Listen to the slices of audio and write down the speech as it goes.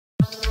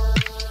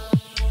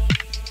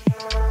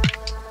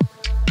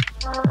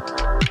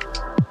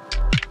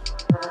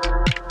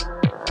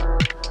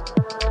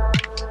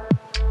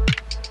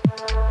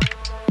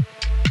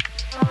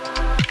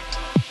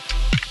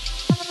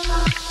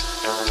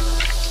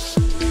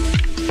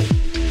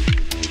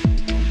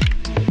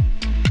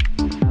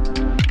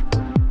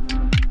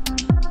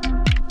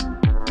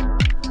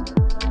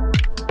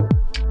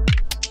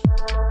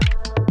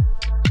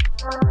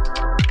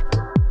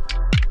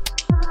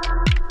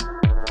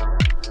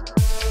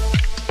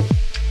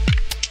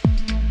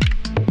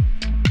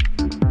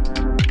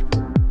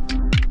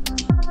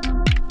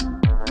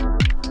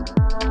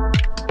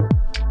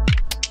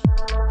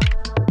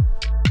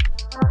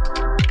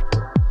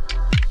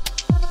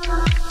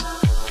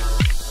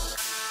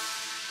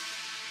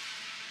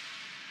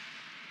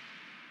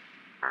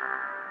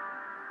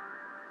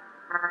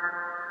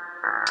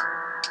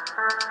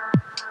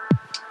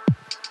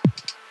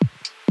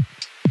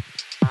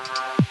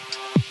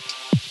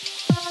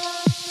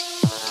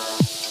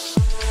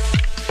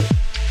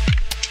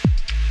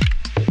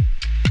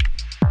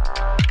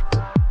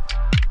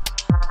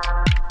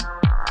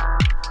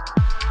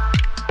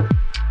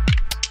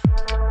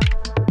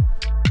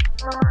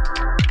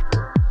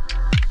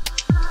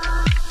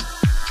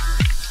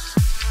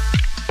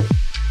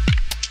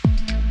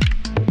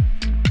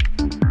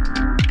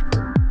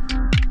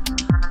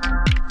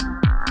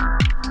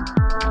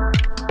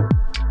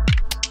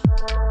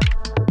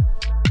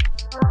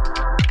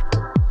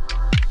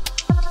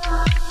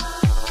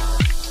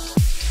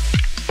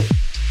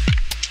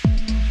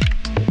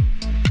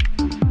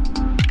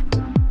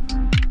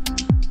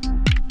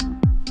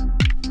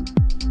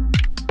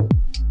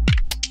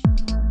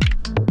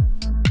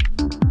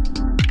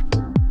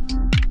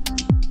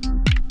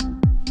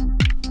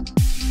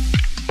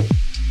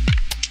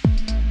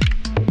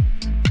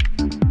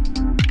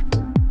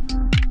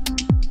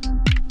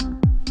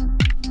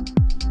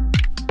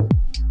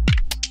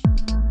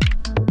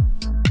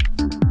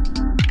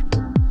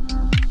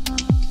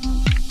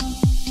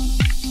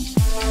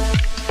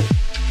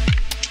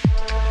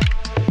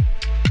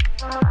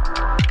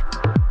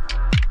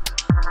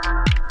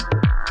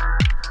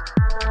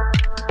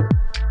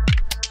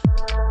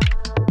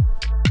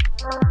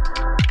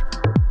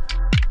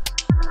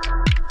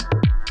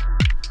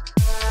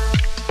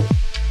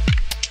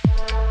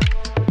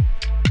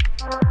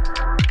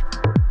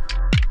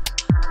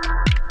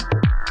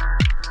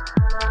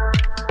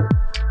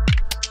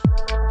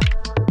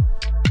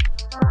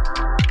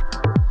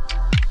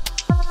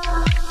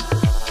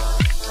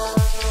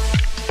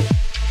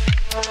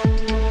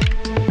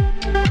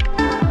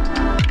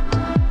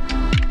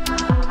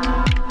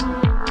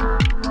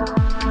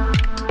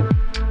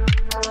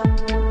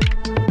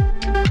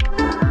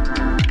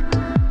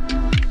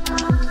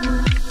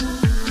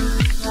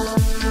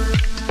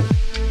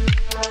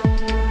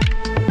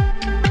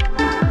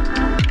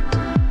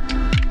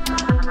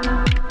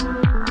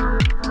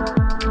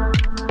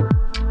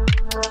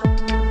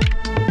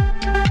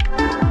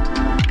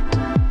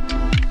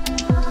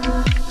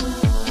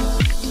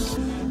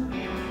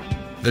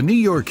The New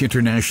York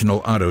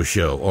International Auto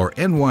Show, or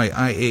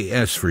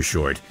NYIAS for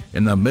short,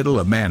 in the middle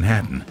of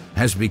Manhattan,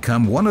 has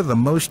become one of the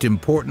most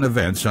important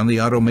events on the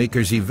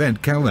automaker's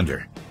event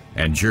calendar,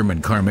 and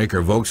German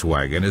carmaker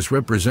Volkswagen is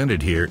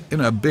represented here in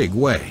a big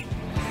way.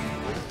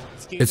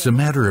 It's a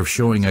matter of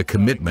showing a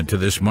commitment to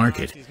this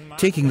market,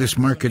 taking this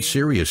market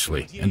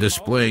seriously, and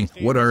displaying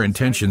what our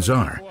intentions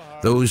are.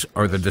 Those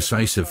are the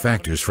decisive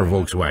factors for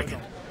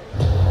Volkswagen.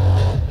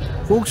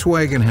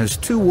 Volkswagen has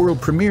two world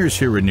premieres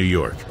here in New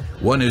York.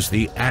 One is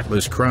the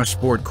Atlas Cross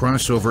Sport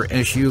crossover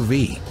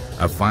SUV,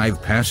 a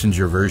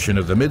 5-passenger version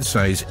of the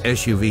midsize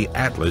SUV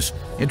Atlas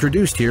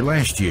introduced here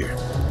last year.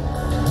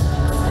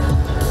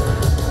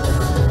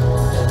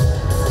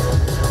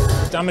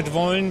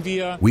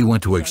 We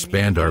want to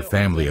expand our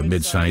family of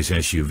midsize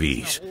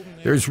SUVs.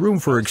 There's room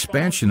for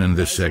expansion in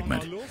this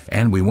segment,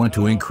 and we want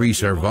to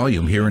increase our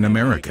volume here in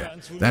America.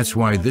 That's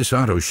why this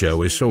auto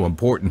show is so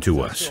important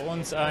to us.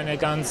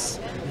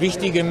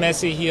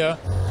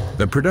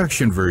 The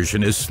production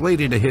version is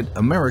slated to hit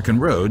American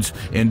roads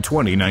in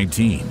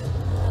 2019.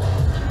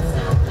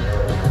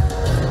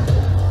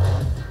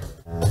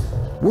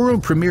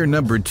 World premiere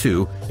number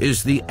 2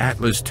 is the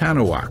Atlas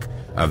Tanoak,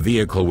 a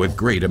vehicle with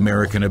great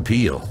American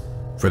appeal.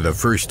 For the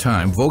first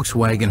time,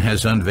 Volkswagen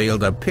has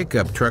unveiled a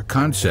pickup truck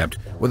concept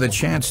with a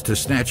chance to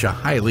snatch a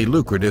highly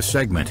lucrative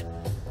segment.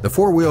 The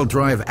four-wheel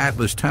drive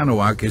Atlas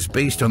Tanoak is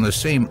based on the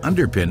same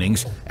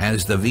underpinnings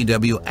as the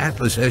VW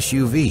Atlas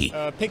SUV.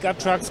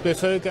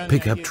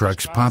 Pickup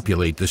trucks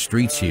populate the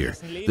streets here.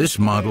 This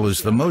model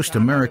is the most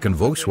American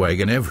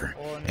Volkswagen ever,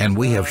 and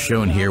we have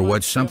shown here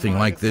what something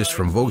like this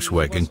from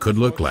Volkswagen could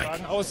look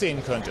like.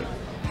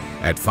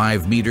 At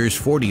 5 meters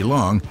 40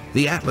 long,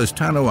 the Atlas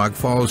Tanoak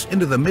falls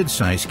into the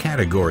midsize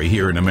category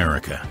here in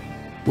America.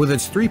 With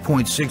its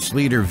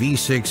 3.6-liter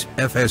V6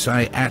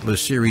 FSI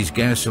Atlas Series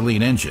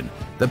gasoline engine,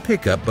 the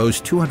pickup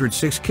boasts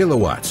 206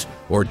 kilowatts,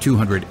 or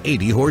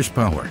 280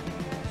 horsepower.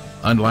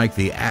 Unlike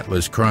the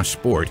Atlas Cross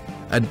Sport,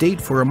 a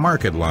date for a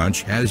market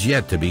launch has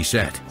yet to be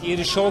set.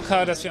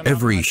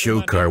 Every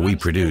show car we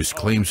produce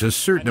claims a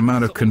certain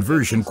amount of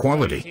conversion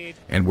quality,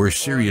 and we're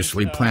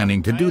seriously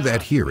planning to do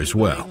that here as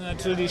well.